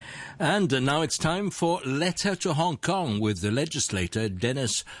And now it's time for Letter to Hong Kong with the legislator,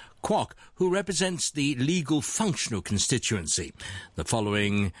 Dennis Kwok, who represents the legal functional constituency. The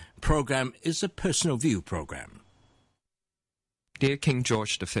following program is a personal view program. Dear King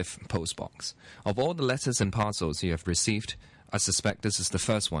George V postbox, of all the letters and parcels you have received, I suspect this is the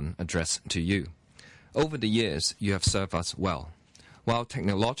first one addressed to you. Over the years, you have served us well. While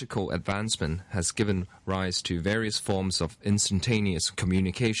technological advancement has given rise to various forms of instantaneous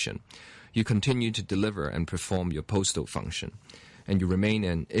communication, you continue to deliver and perform your postal function, and you remain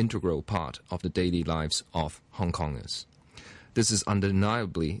an integral part of the daily lives of Hong Kongers. This is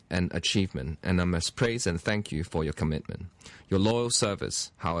undeniably an achievement, and I must praise and thank you for your commitment. Your loyal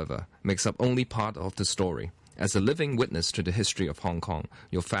service, however, makes up only part of the story. As a living witness to the history of Hong Kong,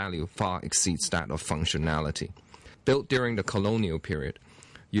 your value far exceeds that of functionality. Built during the colonial period,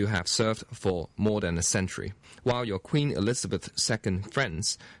 you have served for more than a century. While your Queen Elizabeth II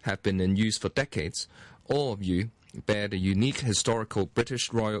friends have been in use for decades, all of you bear the unique historical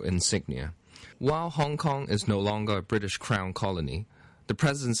British royal insignia. While Hong Kong is no longer a British Crown colony, the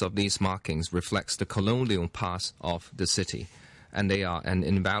presence of these markings reflects the colonial past of the city, and they are an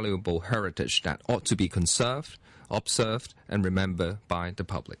invaluable heritage that ought to be conserved, observed, and remembered by the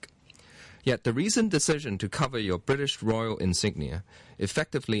public. Yet the recent decision to cover your British royal insignia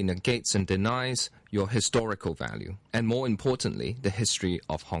effectively negates and denies your historical value, and more importantly, the history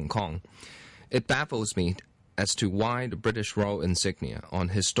of Hong Kong. It baffles me as to why the British royal insignia on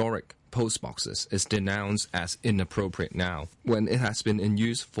historic postboxes is denounced as inappropriate now, when it has been in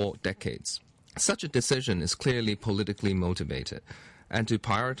use for decades. Such a decision is clearly politically motivated, and to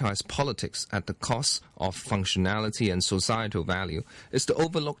prioritize politics at the cost of functionality and societal value is to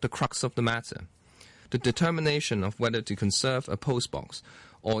overlook the crux of the matter. The determination of whether to conserve a postbox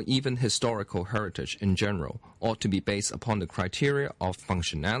or even historical heritage in general ought to be based upon the criteria of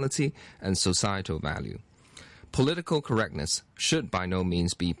functionality and societal value. Political correctness should by no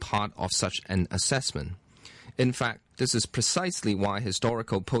means be part of such an assessment. In fact, this is precisely why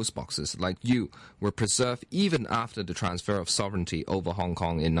historical postboxes like you were preserved even after the transfer of sovereignty over Hong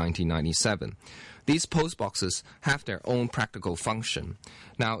Kong in 1997. These postboxes have their own practical function.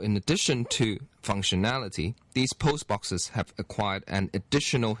 Now, in addition to functionality, these postboxes have acquired an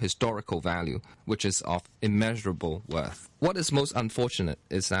additional historical value, which is of immeasurable worth. What is most unfortunate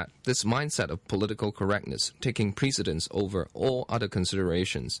is that this mindset of political correctness, taking precedence over all other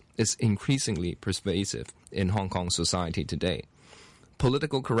considerations, is increasingly pervasive in Hong Kong society today.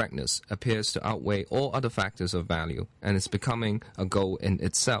 Political correctness appears to outweigh all other factors of value and is becoming a goal in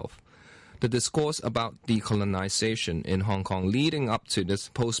itself. The discourse about decolonization in Hong Kong leading up to this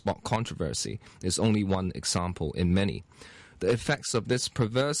postbox controversy is only one example in many. The effects of this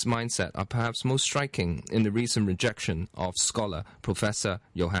perverse mindset are perhaps most striking in the recent rejection of scholar Professor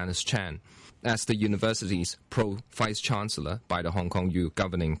Johannes Chan as the university's pro-vice-chancellor by the Hong Kong U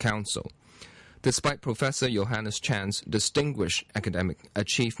Governing Council. Despite Professor Johannes Chan's distinguished academic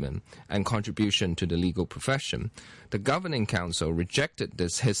achievement and contribution to the legal profession, the Governing Council rejected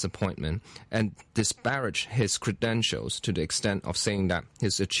his appointment and disparaged his credentials to the extent of saying that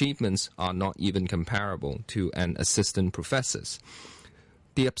his achievements are not even comparable to an assistant professor's.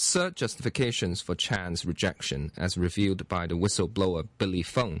 The absurd justifications for Chan's rejection, as revealed by the whistleblower Billy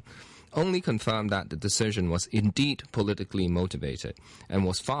Feng, only confirmed that the decision was indeed politically motivated and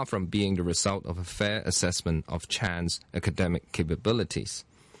was far from being the result of a fair assessment of Chan's academic capabilities.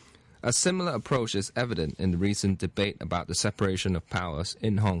 A similar approach is evident in the recent debate about the separation of powers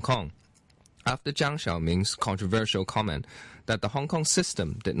in Hong Kong. After Jiang Xiaoming's controversial comment that the Hong Kong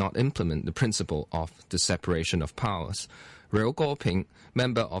system did not implement the principle of the separation of powers, Liu Guoping,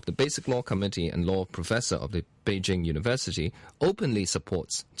 member of the Basic Law Committee and law professor of the Beijing University, openly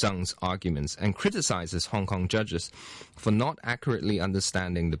supports Zhang's arguments and criticizes Hong Kong judges for not accurately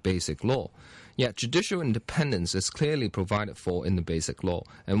understanding the Basic Law. Yet judicial independence is clearly provided for in the Basic Law,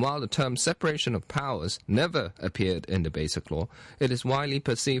 and while the term separation of powers never appeared in the Basic Law, it is widely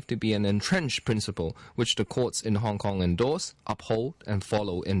perceived to be an entrenched principle which the courts in Hong Kong endorse, uphold, and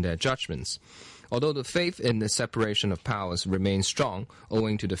follow in their judgments. Although the faith in the separation of powers remains strong,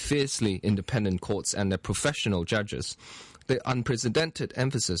 owing to the fiercely independent courts and their professional judges, the unprecedented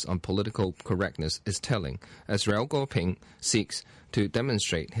emphasis on political correctness is telling, as Liu Guoping seeks to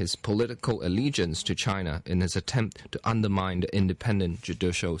demonstrate his political allegiance to China in his attempt to undermine the independent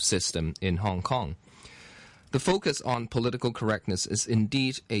judicial system in Hong Kong. The focus on political correctness is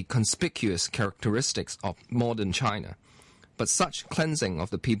indeed a conspicuous characteristic of modern China. But such cleansing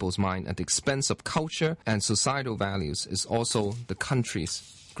of the people's mind at the expense of culture and societal values is also the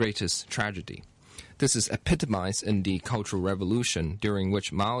country's greatest tragedy. This is epitomized in the Cultural Revolution, during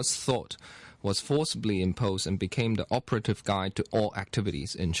which Mao's thought was forcibly imposed and became the operative guide to all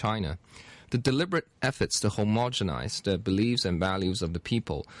activities in China. The deliberate efforts to homogenize the beliefs and values of the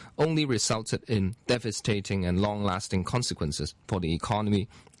people only resulted in devastating and long-lasting consequences for the economy,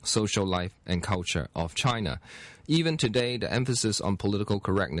 social life, and culture of China. Even today, the emphasis on political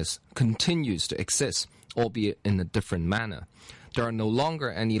correctness continues to exist, albeit in a different manner. There are no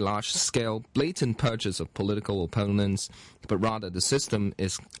longer any large-scale, blatant purges of political opponents, but rather the system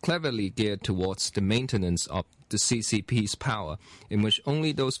is cleverly geared towards the maintenance of the CCP's power, in which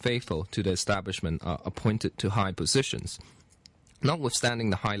only those faithful to the establishment are appointed to high positions.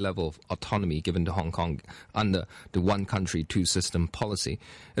 Notwithstanding the high level of autonomy given to Hong Kong under the one country, two system policy,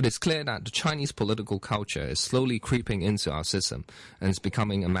 it is clear that the Chinese political culture is slowly creeping into our system and is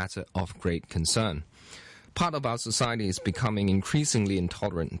becoming a matter of great concern. Part of our society is becoming increasingly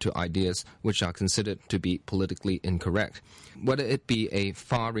intolerant to ideas which are considered to be politically incorrect. Whether it be a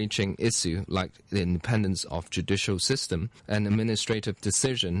far-reaching issue like the independence of judicial system, an administrative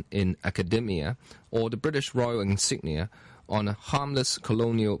decision in academia, or the British royal insignia on a harmless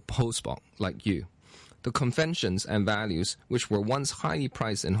colonial postbox like you. The conventions and values which were once highly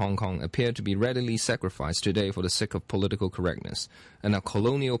prized in Hong Kong appear to be readily sacrificed today for the sake of political correctness, and our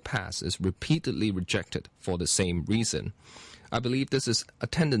colonial past is repeatedly rejected for the same reason. I believe this is a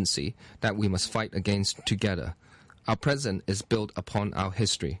tendency that we must fight against together. Our present is built upon our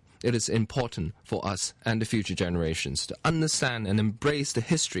history. It is important for us and the future generations to understand and embrace the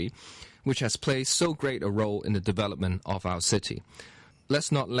history which has played so great a role in the development of our city. Let's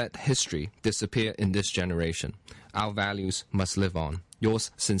not let history disappear in this generation. Our values must live on.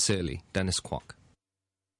 Yours sincerely, Dennis Kwok.